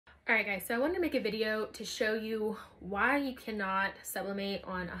Alright guys, so I wanted to make a video to show you why you cannot sublimate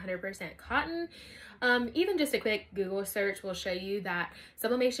on 100% cotton. Even just a quick Google search will show you that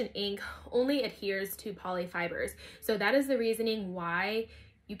sublimation ink only adheres to polyfibers. So that is the reasoning why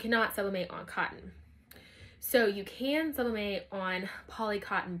you cannot sublimate on cotton. So you can sublimate on poly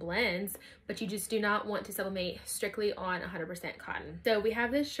cotton blends, but you just do not want to sublimate strictly on 100% cotton. So we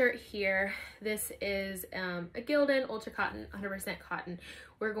have this shirt here. This is a Gildan Ultra Cotton, 100% cotton.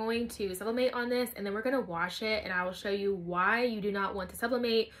 We're going to sublimate on this and then we're going to wash it, and I will show you why you do not want to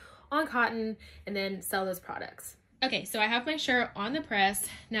sublimate on cotton and then sell those products. Okay, so I have my shirt on the press.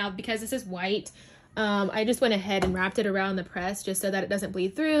 Now, because this is white, I just went ahead and wrapped it around the press just so that it doesn't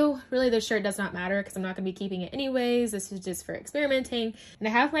bleed through. Really, this shirt does not matter because I'm not going to be keeping it anyways. This is just for experimenting. And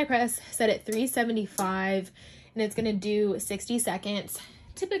I have my press set at 375 and it's going to do 60 seconds.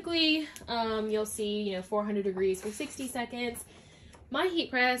 Typically, you'll see, 400 degrees for 60 seconds. My heat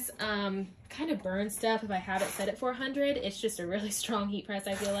press kind of burns stuff if I have it set at 400. It's just a really strong heat press,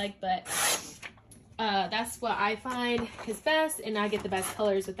 I feel like, but that's what I find is best, and I get the best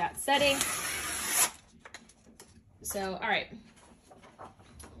colors with that setting. So, all right,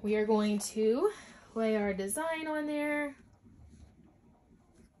 we are going to lay our design on there.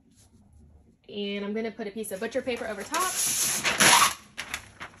 And I'm gonna put a piece of butcher paper over top.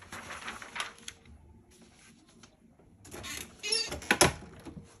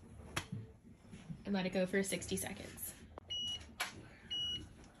 And let it go for 60 seconds.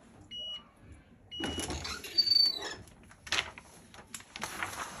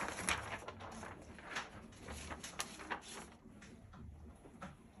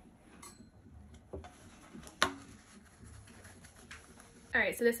 All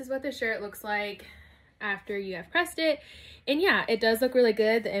right, so this is what the shirt looks like after you have pressed it. And yeah, it does look really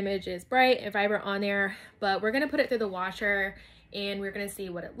good. The image is bright and vibrant on there, but we're gonna put it through the washer and we're gonna see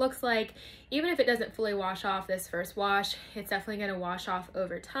what it looks like. Even if it doesn't fully wash off this first wash, it's definitely gonna wash off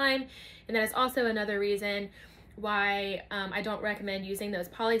over time. And that is also another reason why I don't recommend using those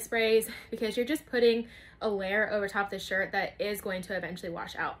poly sprays, because you're just putting a layer over top of the shirt that is going to eventually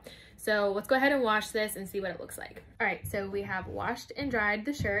wash out. So let's go ahead and wash this and see what it looks like. All right, so we have washed and dried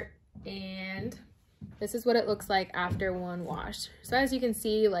the shirt, and this is what it looks like after one wash. So as you can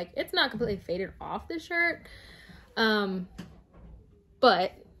see, like, it's not completely faded off the shirt,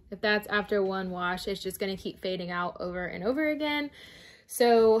 but if that's after one wash, it's just gonna keep fading out over and over again.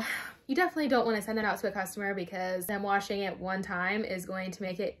 So you definitely don't wanna send that out to a customer, because them washing it one time is going to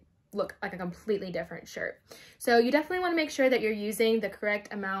make it look like a completely different shirt. So you definitely want to make sure that you're using the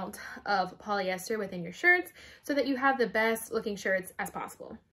correct amount of polyester within your shirts so that you have the best looking shirts as possible.